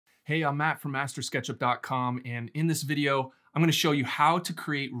Hey, I'm Matt from mastersketchup.com, and in this video, I'm going to show you how to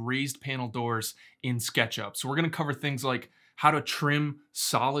create raised panel doors in SketchUp. So we're going to cover things like how to trim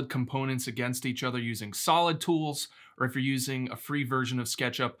solid components against each other using solid tools, or if you're using a free version of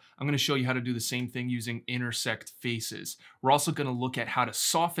SketchUp, I'm going to show you how to do the same thing using intersect faces. We're also going to look at how to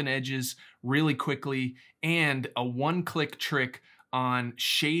soften edges really quickly and a one-click trick on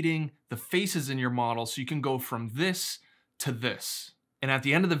shading the faces in your model so you can go from this to this. And at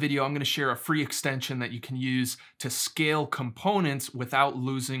the end of the video, I'm going to share a free extension that you can use to scale components without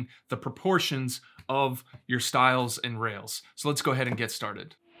losing the proportions of your stiles and rails. So let's go ahead and get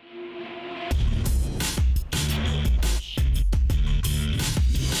started.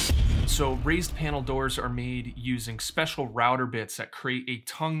 So raised panel doors are made using special router bits that create a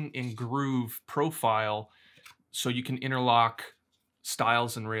tongue and groove profile so you can interlock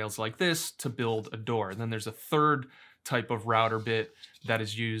stiles and rails like this to build a door. And then there's a third type of router bit that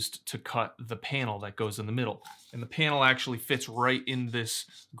is used to cut the panel that goes in the middle. And the panel actually fits right in this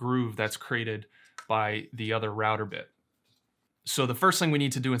groove that's created by the other router bit. So the first thing we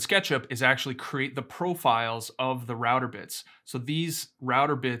need to do in SketchUp is actually create the profiles of the router bits. So these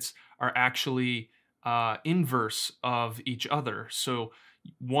router bits are actually inverse of each other. So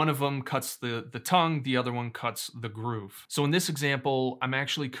one of them cuts the tongue, the other one cuts the groove. So in this example, I'm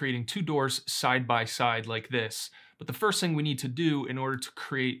actually creating two doors side by side like this. But the first thing we need to do in order to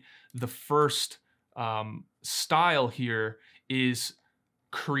create the first style here is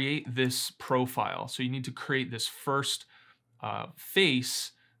create this profile. So you need to create this first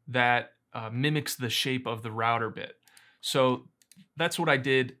face that mimics the shape of the router bit. So that's what I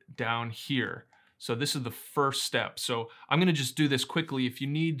did down here. So this is the first step. So I'm going to just do this quickly. If you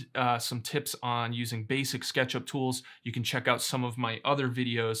need some tips on using basic SketchUp tools, you can check out some of my other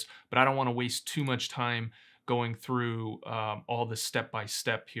videos, but I don't want to waste too much time going through all the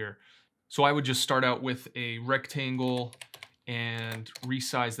step-by-step here. So I would just start out with a rectangle and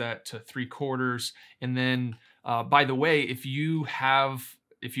resize that to 3/4. And then, by the way, if you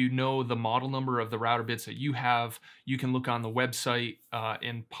know the model number of the router bits that you have, you can look on the website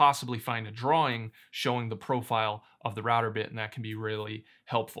and possibly find a drawing showing the profile of the router bit, and that can be really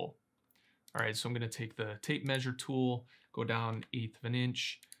helpful. All right, so I'm going to take the tape measure tool, go down 1/8 of an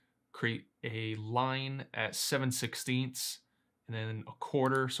inch, create a line at 7/16, and then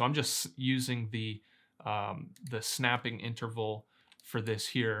 1/4. So I'm just using the snapping interval for this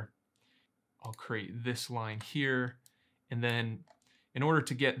here. I'll create this line here, and then in order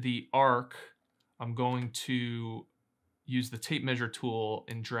to get the arc, I'm going to use the tape measure tool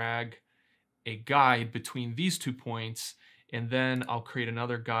and drag a guide between these 2 points, and then I'll create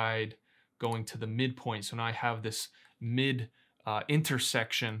another guide going to the midpoint. So now I have this mid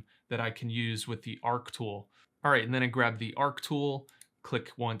intersection that I can use with the arc tool. All right, and then I grab the arc tool,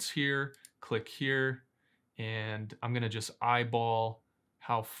 click once here, click here, and I'm gonna just eyeball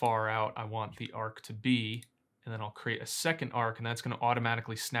how far out I want the arc to be. And then I'll create a second arc, and that's going to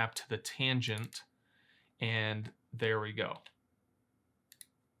automatically snap to the tangent. And there we go.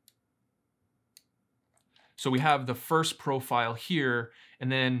 So we have the first profile here,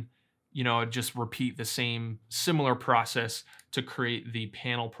 and then, just repeat the same similar process to create the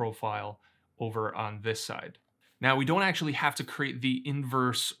panel profile over on this side. Now, we don't actually have to create the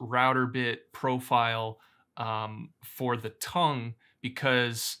inverse router bit profile for the tongue,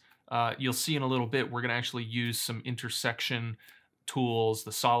 because you'll see in a little bit, we're going to actually use some intersection tools,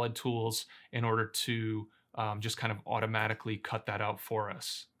 the solid tools, in order to just kind of automatically cut that out for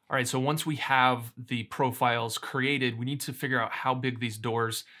us. All right, so once we have the profiles created, we need to figure out how big these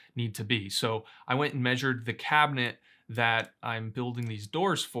doors need to be. So I went and measured the cabinet that I'm building these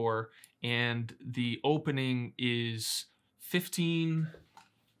doors for, and the opening is 15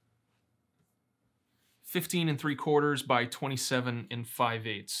 3/4 by 27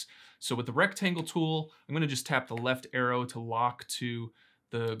 5/8. So with the rectangle tool, I'm going to just tap the left arrow to lock to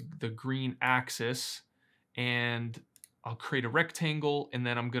the green axis, and I'll create a rectangle, and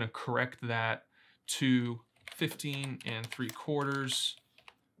then I'm going to correct that to 15 3/4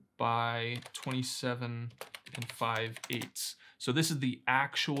 by 27 5/8. So this is the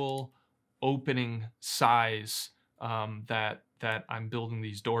actual opening size that I'm building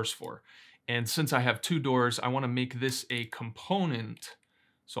these doors for. And since I have two doors, I want to make this a component.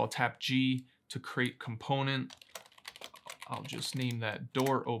 So I'll tap G to create component. I'll just name that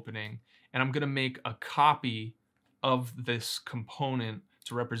door opening. And I'm going to make a copy of this component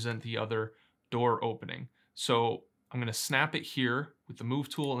to represent the other door opening. So I'm going to snap it here with the move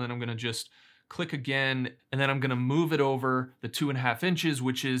tool, and then I'm going to just click again, and then I'm going to move it over the 2.5 inches,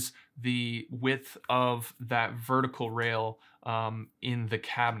 which is the width of that vertical rail in the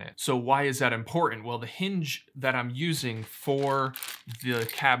cabinet. So why is that important? Well, the hinge that I'm using for the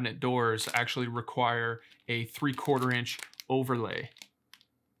cabinet doors actually require a 3/4 inch overlay.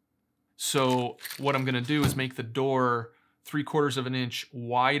 So what I'm gonna do is make the door 3/4 of an inch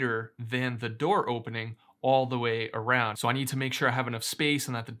wider than the door opening all the way around. So I need to make sure I have enough space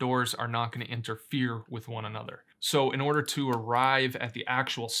and that the doors are not going to interfere with one another. So in order to arrive at the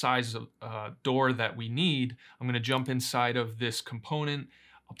actual size of door that we need, I'm going to jump inside of this component.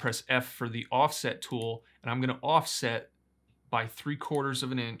 I'll press F for the offset tool, and I'm going to offset by 3/4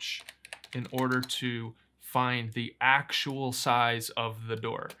 of an inch in order to find the actual size of the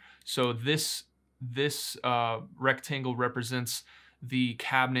door. So this rectangle represents the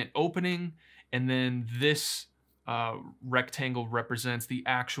cabinet opening, and then this rectangle represents the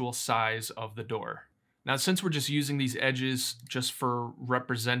actual size of the door. Now, since we're just using these edges just for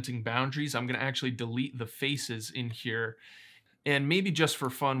representing boundaries, I'm going to actually delete the faces in here. And maybe just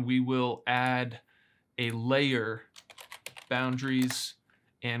for fun, we will add a layer, boundaries,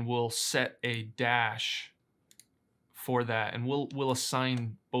 and we'll set a dash for that. And we'll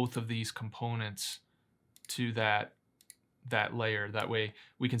assign both of these components to that layer. That way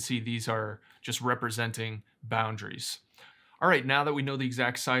we can see these are just representing boundaries. All right, now that we know the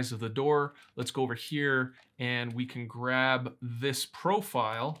exact size of the door, let's go over here and we can grab this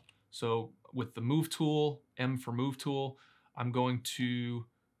profile. So with the move tool, M for move tool, I'm going to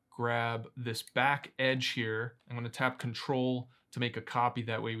grab this back edge here. I'm going to tap Control to make a copy.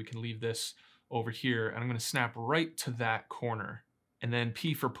 That way we can leave this over here. And I'm going to snap right to that corner. And then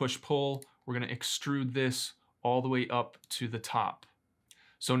P for push-pull, we're going to extrude this all the way up to the top.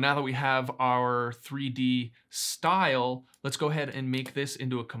 So now that we have our 3D style, let's go ahead and make this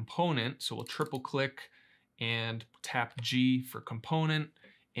into a component. So we'll triple click and tap G for component.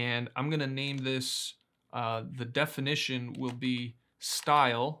 And I'm gonna name this, the definition will be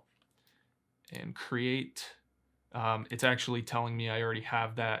style, and create. It's actually telling me I already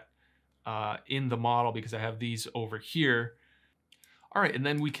have that in the model because I have these over here. All right, and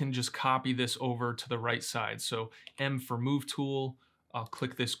then we can just copy this over to the right side. So M for move tool, I'll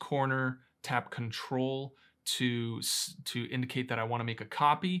click this corner, tap Control to indicate that I want to make a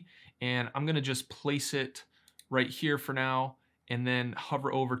copy. And I'm going to just place it right here for now, and then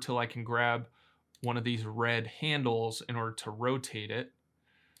hover over till I can grab one of these red handles in order to rotate it.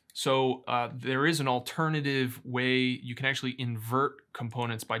 So there is an alternative way. You can actually invert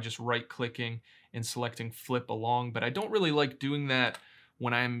components by just right-clicking and selecting flip along, but I don't really like doing that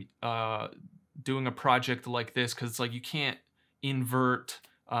when I'm doing a project like this, because it's like you can't invert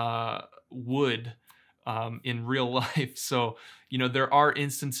wood in real life. So, you know, there are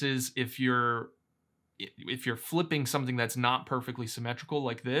instances if you're flipping something that's not perfectly symmetrical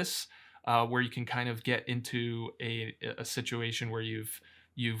like this, where you can kind of get into a situation where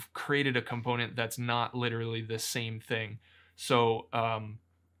you've created a component that's not literally the same thing. So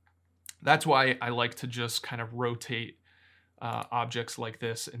that's why I like to just kind of rotate objects like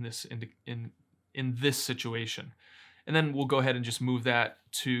this in this situation. And then we'll go ahead and just move that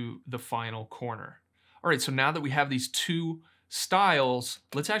to the final corner. All right, so now that we have these two styles,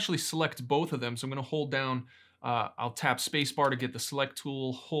 let's actually select both of them. So I'm going to hold down, I'll tap spacebar to get the select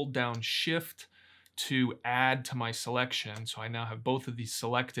tool, hold down Shift to add to my selection. So I now have both of these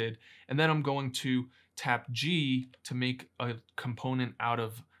selected. And then I'm going to tap G to make a component out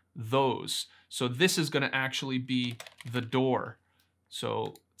of those. So this is going to actually be the door. So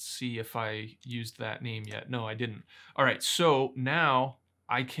let's see if I used that name yet. No, I didn't. All right, so now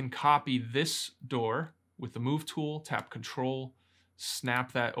I can copy this door with the move tool, tap Control,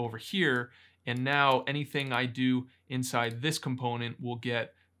 snap that over here, and now anything I do inside this component will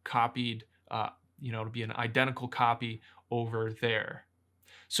get copied, to be an identical copy over there.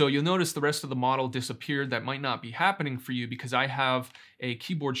 So you'll notice the rest of the model disappeared. That might not be happening for you because I have a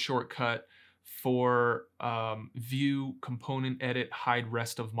keyboard shortcut for View, Component, Edit, Hide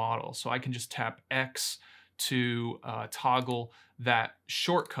Rest of Model. So I can just tap X to toggle that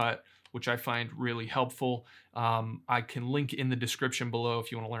shortcut, which I find really helpful. I can link in the description below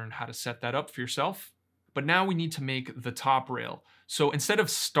if you want to learn how to set that up for yourself. But now we need to make the top rail. So instead of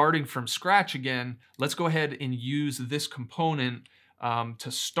starting from scratch again, let's go ahead and use this component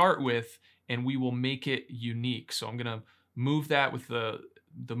to start with, and we will make it unique. So I'm gonna move that with the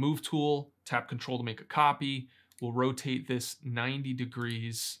move tool, tap Control to make a copy. We'll rotate this 90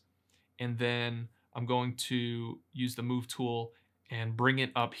 degrees, and then I'm going to use the move tool and bring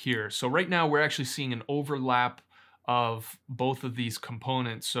it up here. So right now we're actually seeing an overlap of both of these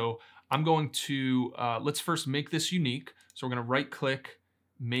components. So I'm going to, let's first make this unique. So we're gonna right click,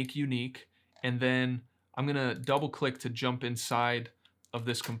 make unique, and then I'm gonna double click to jump inside of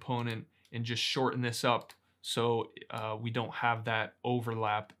this component and just shorten this up so we don't have that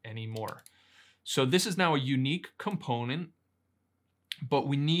overlap anymore. So this is now a unique component, but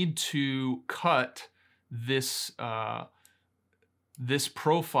we need to cut this this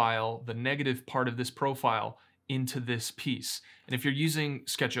profile, the negative part of this profile, into this piece. And if you're using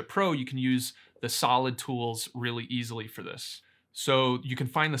SketchUp Pro, you can use the solid tools really easily for this. So you can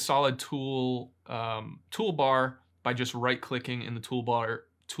find the solid tool toolbar by just right-clicking in the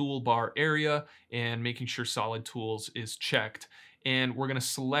toolbar area and making sure solid tools is checked. And we're going to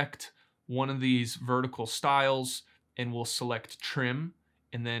select one of these vertical styles, and we'll select trim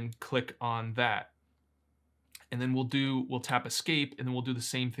and then click on that. And then we'll tap escape, and then we'll do the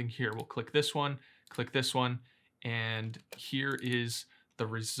same thing here. We'll click this one, and here is the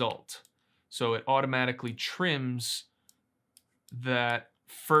result. So it automatically trims that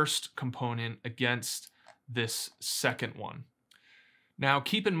first component against this second one. Now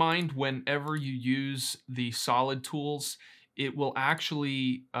keep in mind, whenever you use the solid tools, it will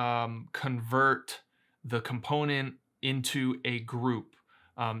actually convert the component into a group.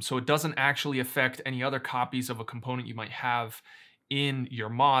 So it doesn't actually affect any other copies of a component you might have in your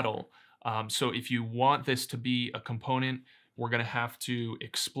model. So if you want this to be a component, we're going to have to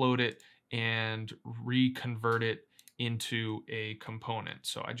explode it and reconvert it into a component.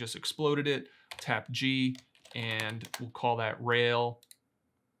 So I just exploded it, tap G, and we'll call that rail.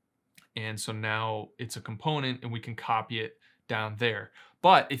 And so now it's a component and we can copy it down there.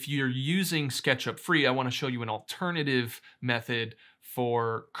 But if you're using SketchUp Free, I want to show you an alternative method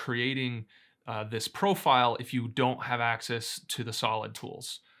for creating this profile if you don't have access to the solid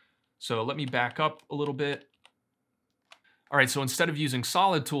tools. So let me back up a little bit. All right, so instead of using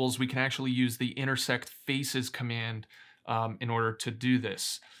solid tools, we can actually use the intersect faces command in order to do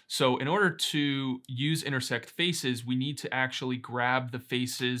this. So in order to use intersect faces, we need to actually grab the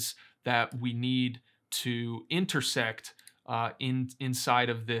faces that we need to intersect inside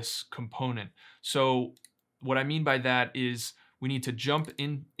of this component. So what I mean by that is we need to jump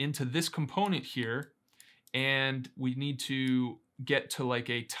into this component here, and we need to get to like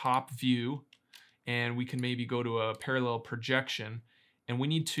a top view, and we can maybe go to a parallel projection, and we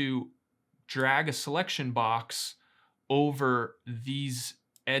need to drag a selection box over these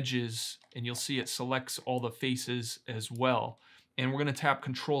edges, and you'll see it selects all the faces as well. And we're going to tap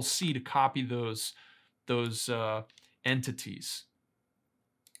Control C to copy those entities.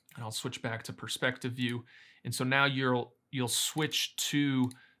 And I'll switch back to perspective view. And so now you'll switch to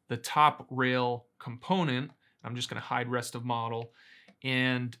the top rail component. I'm just going to hide rest of model,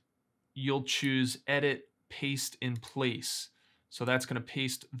 and you'll choose Edit Paste in Place. So that's going to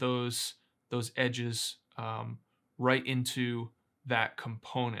paste those edges right into that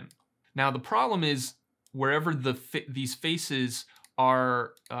component. Now the problem is wherever these faces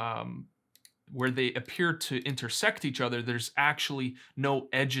are where they appear to intersect each other, there's actually no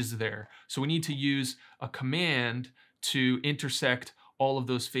edges there. So we need to use a command to intersect all of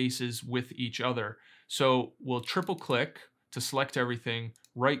those faces with each other. So we'll triple click to select everything,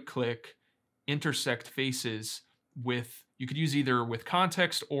 right click, intersect faces with, you could use either with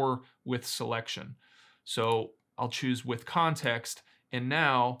context or with selection. So I'll choose with context, and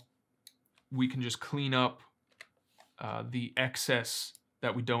now we can just clean up the excess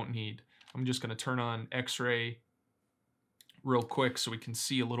that we don't need. I'm just going to turn on X-ray real quick so we can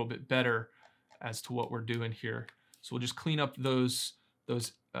see a little bit better as to what we're doing here. So we'll just clean up those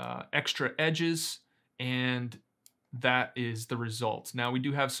extra edges, and that is the result. Now we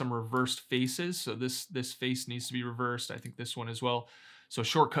do have some reversed faces, so this face needs to be reversed. I think this one as well. So a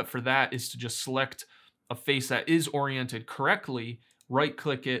shortcut for that is to just select a face that is oriented correctly,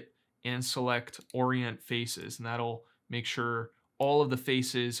 right-click it, and select Orient Faces, and that'll make sure all of the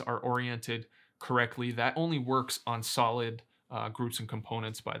faces are oriented correctly. That only works on solid groups and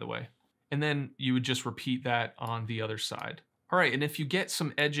components, by the way. And then you would just repeat that on the other side. All right, and if you get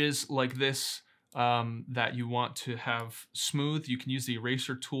some edges like this that you want to have smooth, you can use the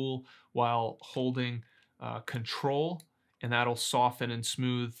eraser tool while holding Control, and that'll soften and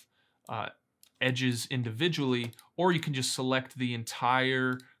smooth edges individually, or you can just select the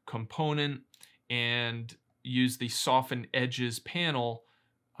entire component and use the Soften Edges panel,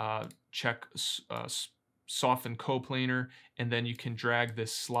 check Soften Coplanar, and then you can drag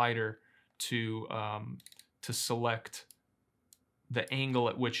this slider to select the angle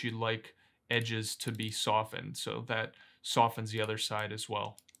at which you'd like edges to be softened. So that softens the other side as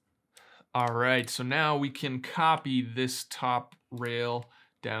well. All right, so now we can copy this top rail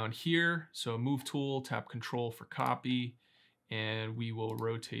down here. So move tool, tap Control for copy, and we will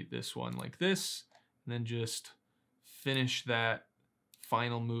rotate this one like this. and then just finish that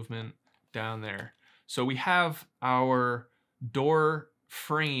final movement down there. So we have our door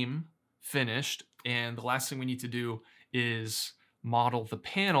frame finished, and the last thing we need to do is model the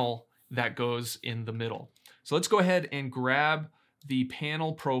panel that goes in the middle. So let's go ahead and grab the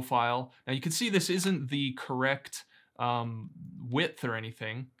panel profile. Now you can see this isn't the correct width or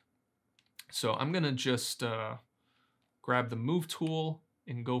anything. So I'm gonna just grab the move tool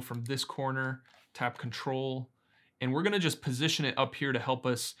and go from this corner, tap Control, and we're gonna just position it up here to help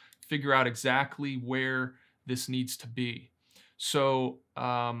us figure out exactly where this needs to be. So,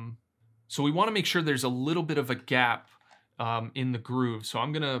 so we wanna make sure there's a little bit of a gap in the groove. So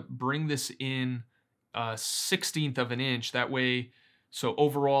I'm gonna bring this in 1/16 of an inch. That way, so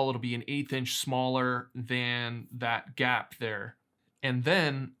overall it'll be an 1/8 inch smaller than that gap there. And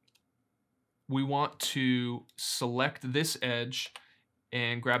then we want to select this edge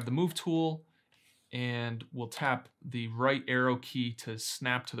and grab the move tool, and we'll tap the right arrow key to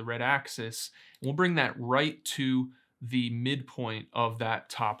snap to the red axis. We'll bring that right to the midpoint of that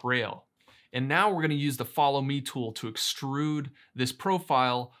top rail. And now we're going to use the Follow Me tool to extrude this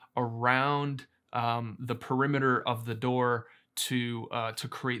profile around the perimeter of the door to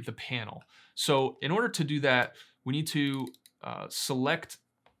create the panel. So in order to do that, we need to select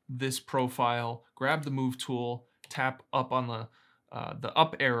this profile, grab the move tool, tap up on the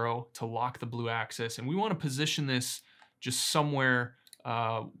up arrow to lock the blue axis, and we want to position this just somewhere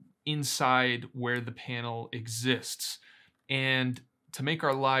inside where the panel exists. And to make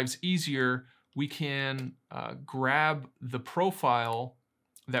our lives easier, we can grab the profile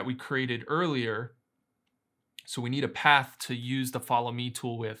that we created earlier. So we need a path to use the Follow Me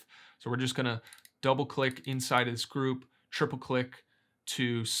tool with. So we're just gonna double click inside of this group, triple click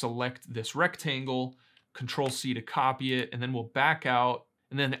to select this rectangle, Control C to copy it, and then we'll back out.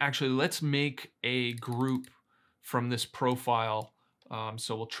 And then actually let's make a group from this profile.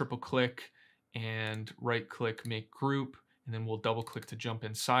 So we'll triple click and right click, make group, and then we'll double click to jump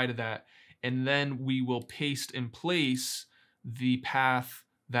inside of that. And then we will paste in place the path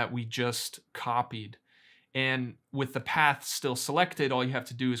that we just copied. And with the path still selected, all you have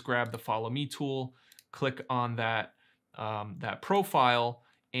to do is grab the Follow Me tool, click on that, that profile,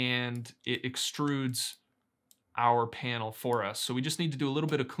 and it extrudes our panel for us. So we just need to do a little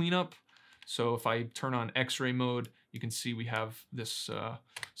bit of cleanup. So if I turn on X-ray mode, you can see we have this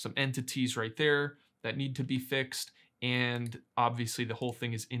some entities right there that need to be fixed. And obviously the whole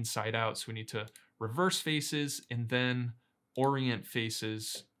thing is inside out. So we need to reverse faces and then orient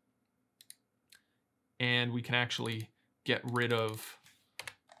faces. And we can actually get rid of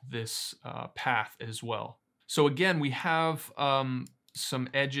this path as well. So again, we have some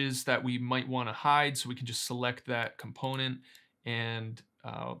edges that we might want to hide. So we can just select that component and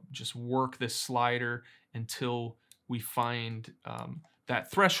just work this slider until we find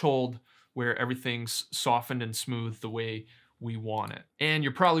that threshold where everything's softened and smooth the way we want it. And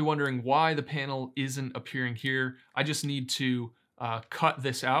you're probably wondering why the panel isn't appearing here. I just need to cut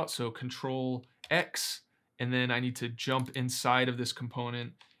this out. So Control X, and then I need to jump inside of this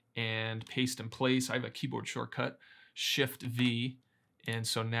component and paste in place. I have a keyboard shortcut, Shift V. And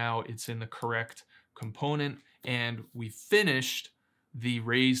so now it's in the correct component, and we finished the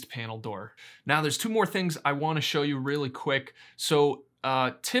raised panel door. Now there's two more things I want to show you really quick. So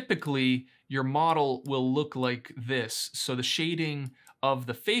typically your model will look like this. So the shading of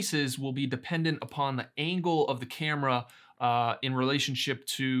the faces will be dependent upon the angle of the camera in relationship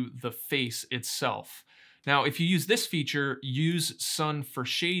to the face itself. Now, if you use this feature, use Sun for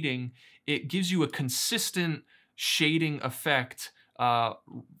shading, it gives you a consistent shading effect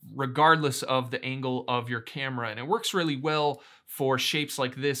regardless of the angle of your camera. And it works really well for shapes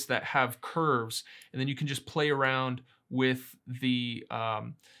like this that have curves. And then you can just play around with the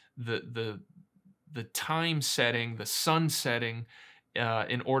time setting, the sun setting,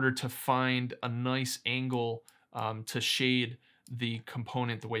 in order to find a nice angle to shade the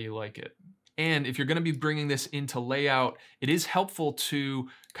component the way you like it. And if you're going to be bringing this into layout, it is helpful to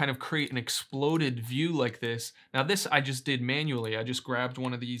kind of create an exploded view like this. Now this I just did manually. I just grabbed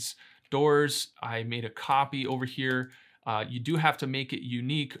one of these doors. I made a copy over here. You do have to make it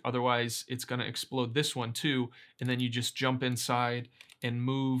unique, otherwise it's going to explode this one too. And then you just jump inside and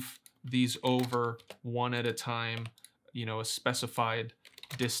move these over one at a time, you know, a specified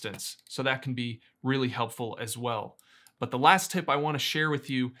distance. So that can be really helpful as well. But the last tip I want to share with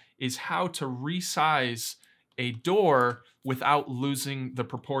you is how to resize a door without losing the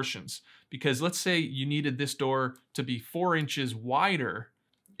proportions. Because let's say you needed this door to be 4 inches wider.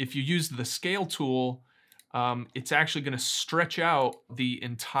 If you use the scale tool, it's actually going to stretch out the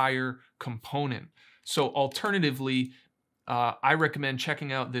entire component. So alternatively, I recommend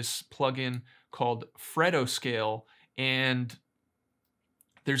checking out this plugin called Scale, and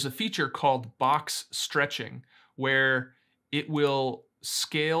there's a feature called box stretching where it will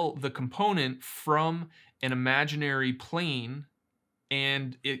scale the component from an imaginary plane,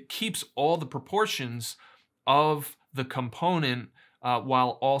 and it keeps all the proportions of the component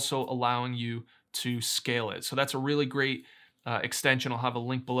while also allowing you to scale it. So that's a really great extension. I'll have a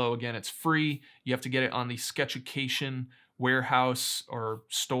link below. Again, it's free. You have to get it on the Sketchucation warehouse or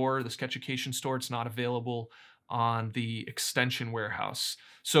store, the Sketchucation store. It's not available on the extension warehouse.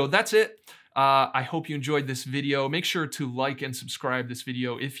 So that's it. I hope you enjoyed this video. Make sure to like and subscribe this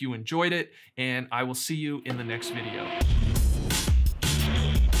video if you enjoyed it, and I will see you in the next video.